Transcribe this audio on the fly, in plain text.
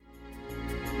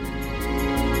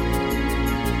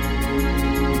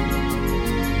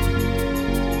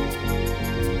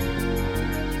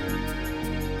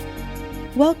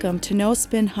Welcome to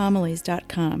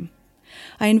nospinhomilies.com.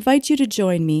 I invite you to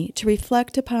join me to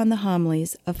reflect upon the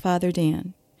homilies of Father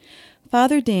Dan.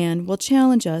 Father Dan will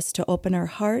challenge us to open our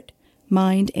heart,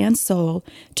 mind, and soul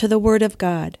to the Word of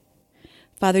God.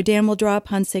 Father Dan will draw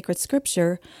upon sacred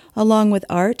scripture along with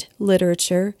art,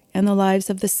 literature, and the lives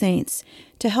of the saints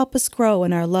to help us grow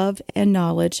in our love and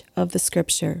knowledge of the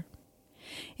scripture.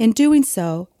 In doing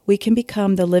so, we can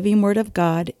become the living Word of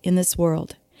God in this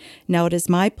world. Now it is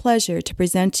my pleasure to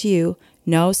present to you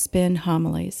No Spin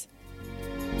Homilies.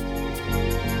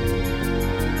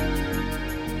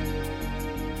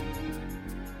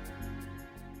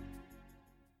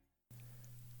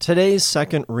 Today's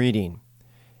second reading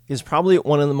is probably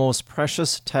one of the most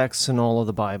precious texts in all of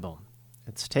the Bible.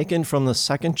 It's taken from the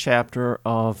second chapter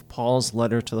of Paul's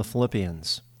letter to the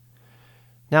Philippians.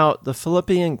 Now, the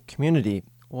Philippian community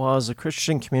was a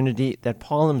Christian community that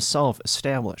Paul himself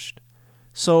established.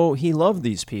 So he loved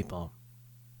these people.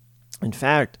 In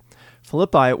fact,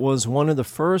 Philippi was one of the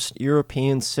first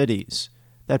European cities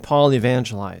that Paul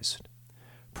evangelized.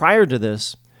 Prior to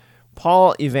this,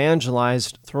 Paul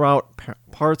evangelized throughout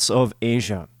parts of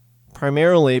Asia,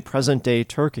 primarily present-day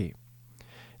Turkey.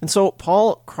 And so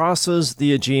Paul crosses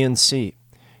the Aegean Sea,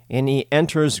 and he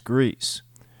enters Greece.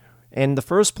 And the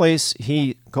first place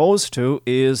he goes to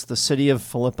is the city of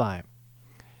Philippi.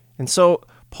 And so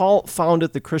Paul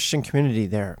founded the Christian community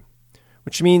there,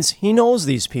 which means he knows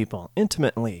these people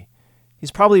intimately. He's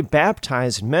probably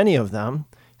baptized many of them.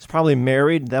 He's probably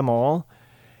married them all.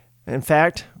 In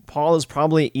fact, Paul has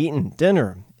probably eaten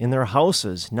dinner in their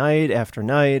houses night after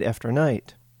night after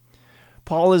night.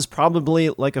 Paul is probably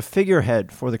like a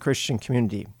figurehead for the Christian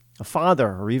community, a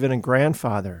father or even a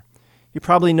grandfather. He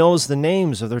probably knows the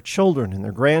names of their children and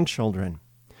their grandchildren.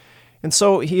 And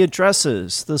so he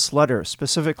addresses this letter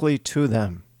specifically to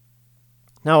them.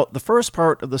 Now, the first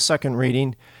part of the second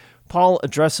reading, Paul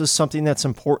addresses something that's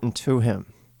important to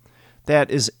him,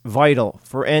 that is vital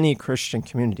for any Christian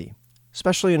community,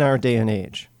 especially in our day and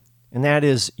age, and that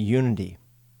is unity.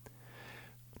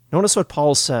 Notice what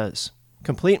Paul says,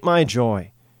 "Complete my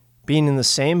joy, being in the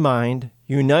same mind,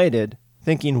 united,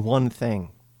 thinking one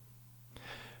thing."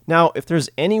 Now, if there's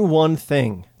any one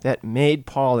thing that made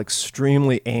Paul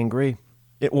extremely angry,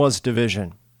 it was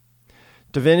division.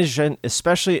 Division,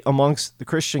 especially amongst the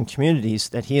Christian communities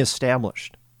that he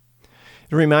established.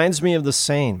 It reminds me of the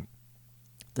saying,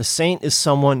 the saint is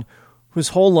someone whose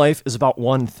whole life is about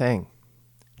one thing,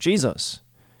 Jesus,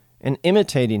 and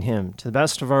imitating him to the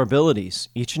best of our abilities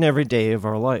each and every day of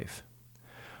our life.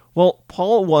 Well,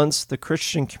 Paul wants the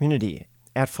Christian community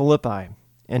at Philippi,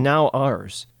 and now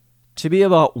ours, to be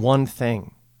about one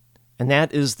thing, and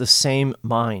that is the same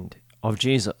mind of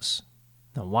Jesus.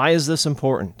 Now, why is this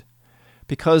important?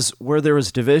 Because where there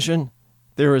is division,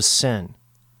 there is sin.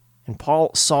 And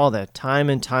Paul saw that time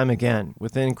and time again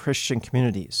within Christian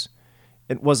communities.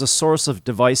 It was a source of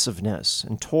divisiveness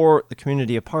and tore the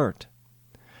community apart.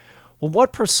 Well,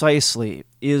 what precisely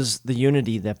is the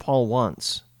unity that Paul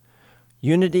wants?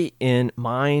 Unity in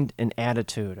mind and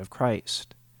attitude of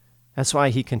Christ. That's why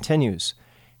he continues,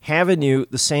 "Have in you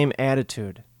the same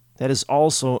attitude that is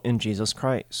also in Jesus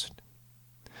Christ."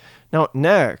 Now,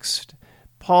 next,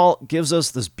 Paul gives us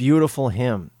this beautiful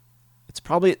hymn. It's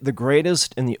probably the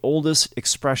greatest and the oldest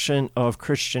expression of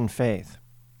Christian faith.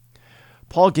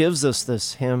 Paul gives us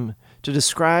this hymn to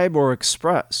describe or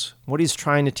express what he's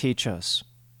trying to teach us.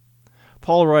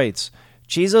 Paul writes,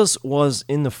 "Jesus was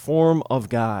in the form of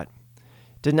God,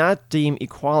 did not deem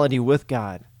equality with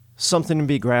God something to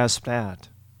be grasped at."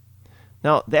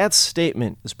 Now, that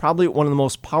statement is probably one of the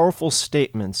most powerful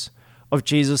statements of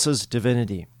Jesus'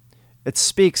 divinity. It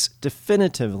speaks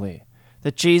definitively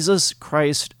that Jesus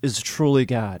Christ is truly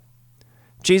God.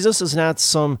 Jesus is not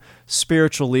some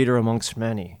spiritual leader amongst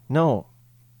many. No,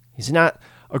 he's not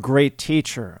a great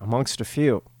teacher amongst a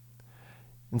few.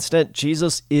 Instead,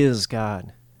 Jesus is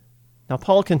God. Now,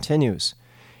 Paul continues,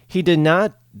 "He did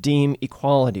not deem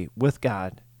equality with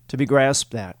God to be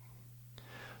grasped at."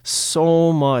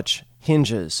 So much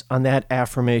hinges on that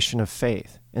affirmation of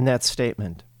faith in that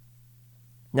statement.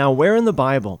 Now, where in the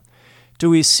Bible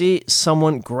do we see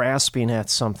someone grasping at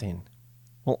something?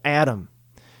 Well, Adam,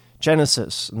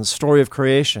 Genesis, and the story of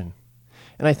creation.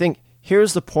 And I think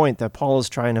here's the point that Paul is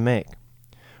trying to make.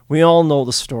 We all know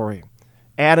the story.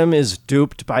 Adam is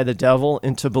duped by the devil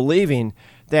into believing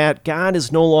that God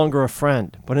is no longer a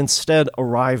friend, but instead a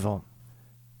rival.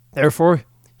 Therefore,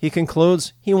 he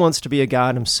concludes he wants to be a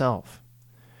god himself.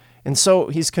 And so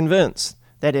he's convinced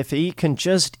that if he can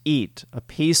just eat a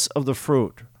piece of the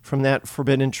fruit from that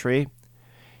forbidden tree,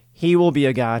 he will be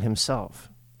a god himself.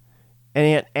 And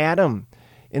yet Adam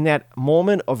In that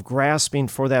moment of grasping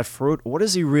for that fruit, what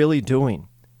is he really doing?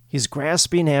 He's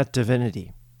grasping at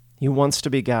divinity. He wants to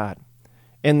be God.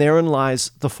 And therein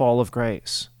lies the fall of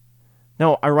grace.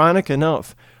 Now, ironic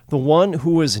enough, the one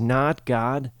who is not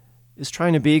God is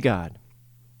trying to be God.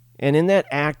 And in that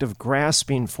act of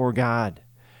grasping for God,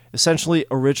 essentially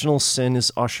original sin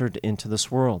is ushered into this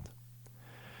world.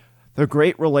 The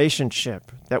great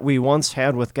relationship that we once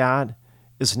had with God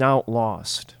is now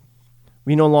lost.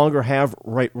 We no longer have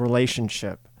right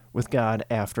relationship with God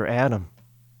after Adam.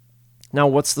 Now,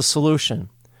 what's the solution?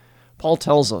 Paul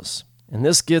tells us, and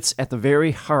this gets at the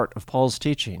very heart of Paul's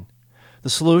teaching. The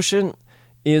solution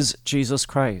is Jesus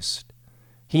Christ.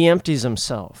 He empties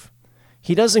himself.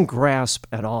 He doesn't grasp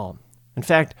at all. In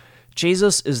fact,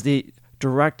 Jesus is the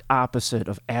direct opposite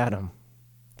of Adam.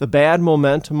 The bad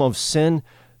momentum of sin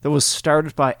that was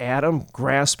started by Adam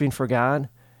grasping for God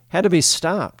had to be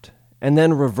stopped and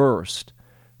then reversed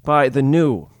by the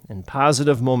new and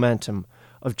positive momentum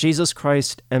of Jesus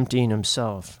Christ emptying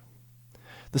himself.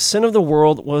 The sin of the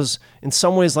world was in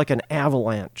some ways like an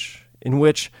avalanche in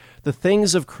which the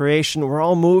things of creation were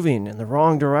all moving in the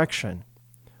wrong direction.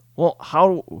 Well,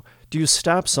 how do you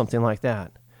stop something like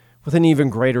that? With an even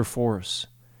greater force.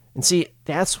 And see,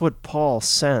 that's what Paul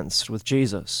sensed with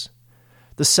Jesus.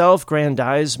 The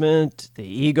self-grandizement, the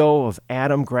ego of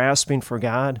Adam grasping for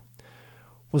God,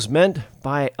 was meant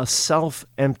by a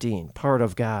self-emptying part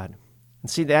of God. And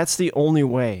see, that's the only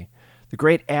way the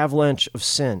great avalanche of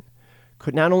sin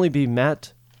could not only be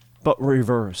met, but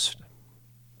reversed.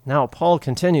 Now, Paul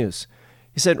continues.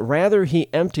 He said, rather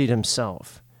he emptied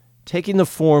himself, taking the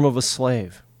form of a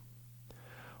slave.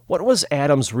 What was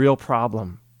Adam's real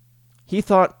problem? He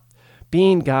thought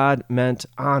being God meant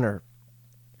honor,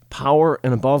 power,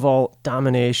 and above all,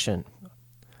 domination.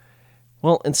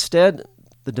 Well, instead,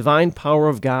 the divine power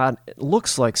of God, it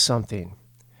looks like something.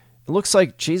 It looks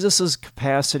like Jesus'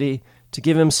 capacity to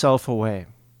give himself away,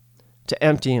 to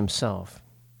empty himself.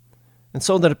 And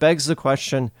so that it begs the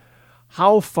question,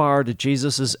 how far did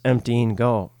Jesus' emptying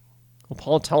go? Well,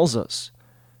 Paul tells us,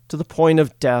 to the point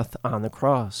of death on the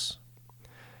cross.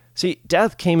 See,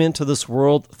 death came into this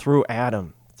world through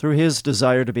Adam, through his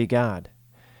desire to be God.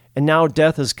 And now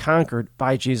death is conquered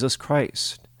by Jesus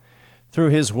Christ, through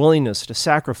his willingness to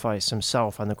sacrifice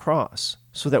himself on the cross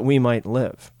so that we might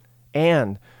live,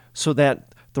 and so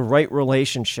that the right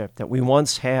relationship that we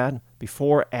once had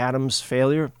before Adam's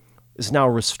failure is now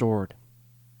restored.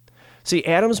 See,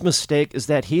 Adam's mistake is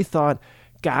that he thought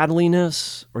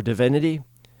godliness or divinity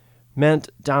meant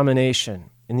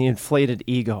domination in the inflated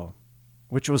ego,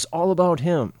 which was all about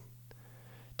him.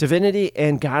 Divinity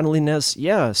and godliness,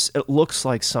 yes, it looks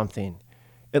like something.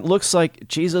 It looks like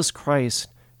Jesus Christ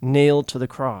nailed to the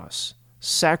cross,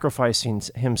 sacrificing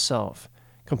himself,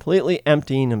 completely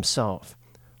emptying himself,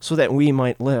 so that we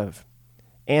might live.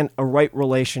 And a right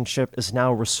relationship is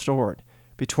now restored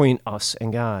between us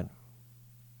and God.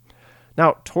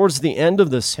 Now, towards the end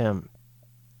of this hymn,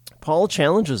 Paul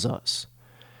challenges us.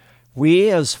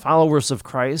 We, as followers of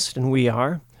Christ, and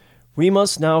we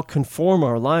must now conform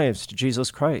our lives to Jesus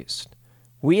Christ.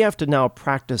 We have to now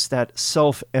practice that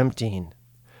self-emptying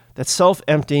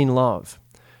love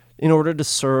in order to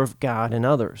serve God and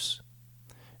others.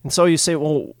 And so you say,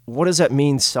 well, what does that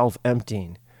mean,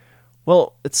 self-emptying?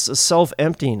 Well, it's a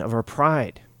self-emptying of our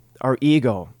pride, our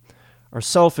ego, our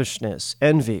selfishness,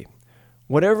 envy,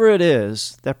 whatever it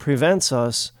is that prevents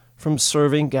us from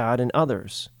serving God and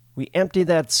others. We empty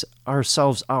that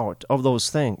ourselves out of those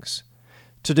things.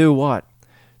 To do what?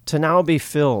 To now be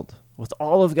filled with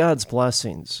all of God's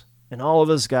blessings and all of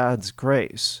his God's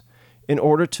grace in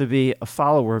order to be a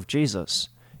follower of Jesus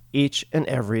each and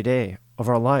every day of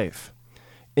our life.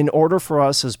 In order for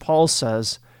us, as Paul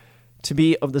says, to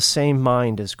be of the same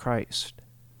mind as Christ.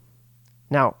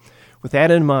 Now, with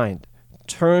that in mind,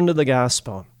 turn to the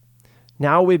gospel.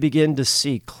 Now we begin to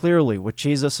see clearly what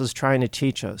Jesus is trying to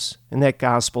teach us in that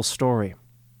gospel story.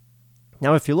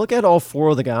 Now, if you look at all four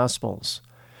of the gospels,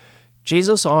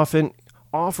 Jesus often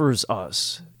offers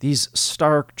us these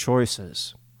stark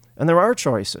choices. And there are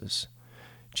choices.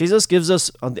 Jesus gives us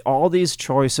all these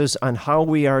choices on how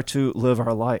we are to live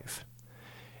our life.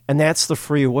 And that's the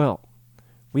free will.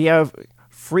 We have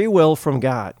free will from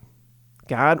God.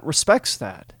 God respects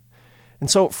that. And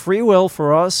so free will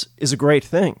for us is a great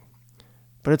thing.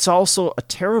 But it's also a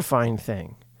terrifying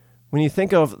thing when you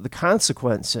think of the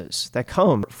consequences that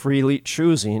come freely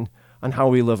choosing on how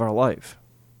we live our life.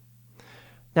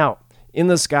 Now, in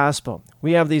this gospel,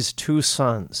 we have these two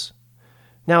sons.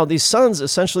 Now, these sons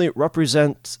essentially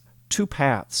represent two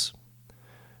paths.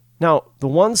 Now, the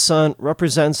one son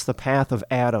represents the path of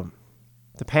Adam,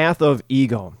 the path of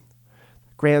ego,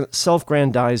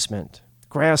 self-grandizement,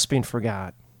 grasping for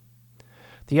God.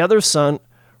 The other son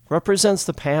represents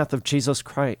the path of Jesus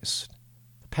Christ,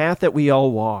 the path that we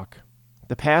all walk,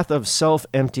 the path of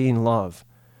self-emptying love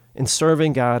in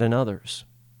serving God and others.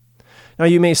 Now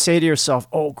you may say to yourself,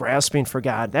 oh, grasping for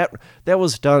God, that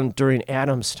was done during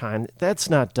Adam's time. That's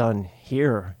not done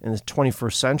here in the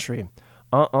 21st century.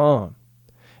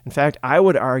 In fact, I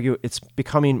would argue it's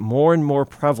becoming more and more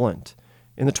prevalent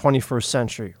in the 21st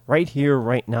century, right here,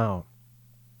 right now.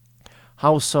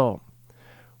 How so?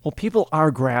 Well, people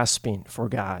are grasping for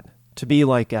God, to be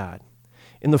like God,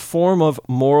 in the form of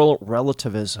moral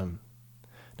relativism.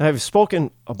 Now, I've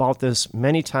spoken about this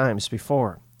many times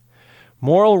before.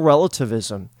 Moral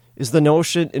relativism is the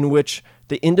notion in which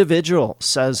the individual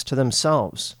says to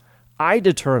themselves, I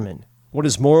determine what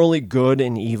is morally good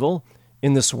and evil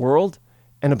in this world,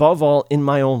 and above all, in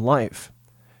my own life.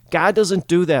 God doesn't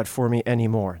do that for me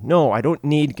anymore. No, I don't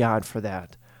need God for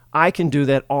that. I can do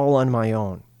that all on my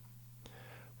own.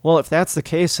 Well, if that's the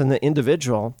case, then the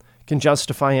individual can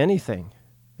justify anything.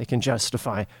 They can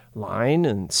justify lying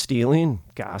and stealing,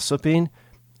 gossiping,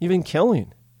 even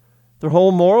killing. Their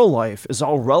whole moral life is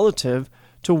all relative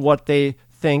to what they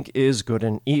think is good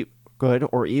and good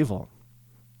or evil.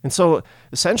 And so,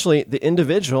 essentially, the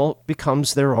individual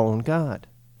becomes their own God.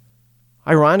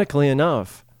 Ironically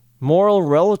enough, moral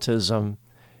relativism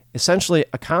essentially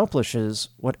accomplishes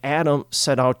what Adam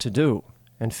set out to do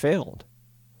and failed.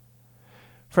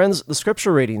 Friends, the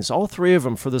scripture readings, all three of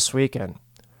them for this weekend,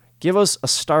 give us a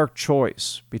stark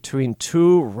choice between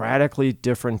two radically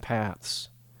different paths.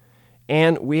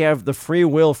 And we have the free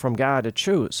will from God to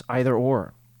choose either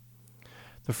or.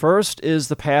 The first is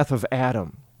the path of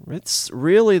Adam. It's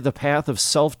really the path of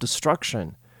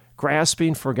self-destruction,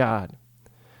 grasping for God.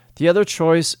 The other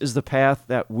choice is the path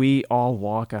that we all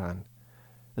walk on.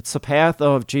 It's the path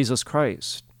of Jesus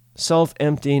Christ,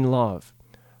 self-emptying love,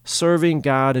 serving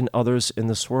God and others in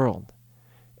this world.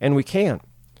 And we can.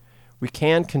 We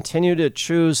can continue to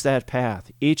choose that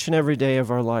path each and every day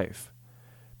of our life.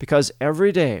 Because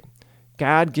every day,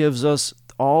 God gives us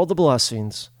all the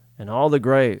blessings and all the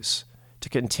grace to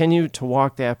continue to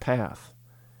walk that path.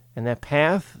 And that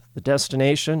path, the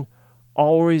destination,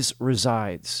 always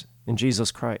resides in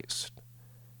Jesus Christ.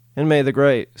 And may the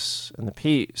grace and the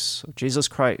peace of Jesus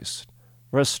Christ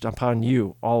rest upon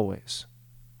you always.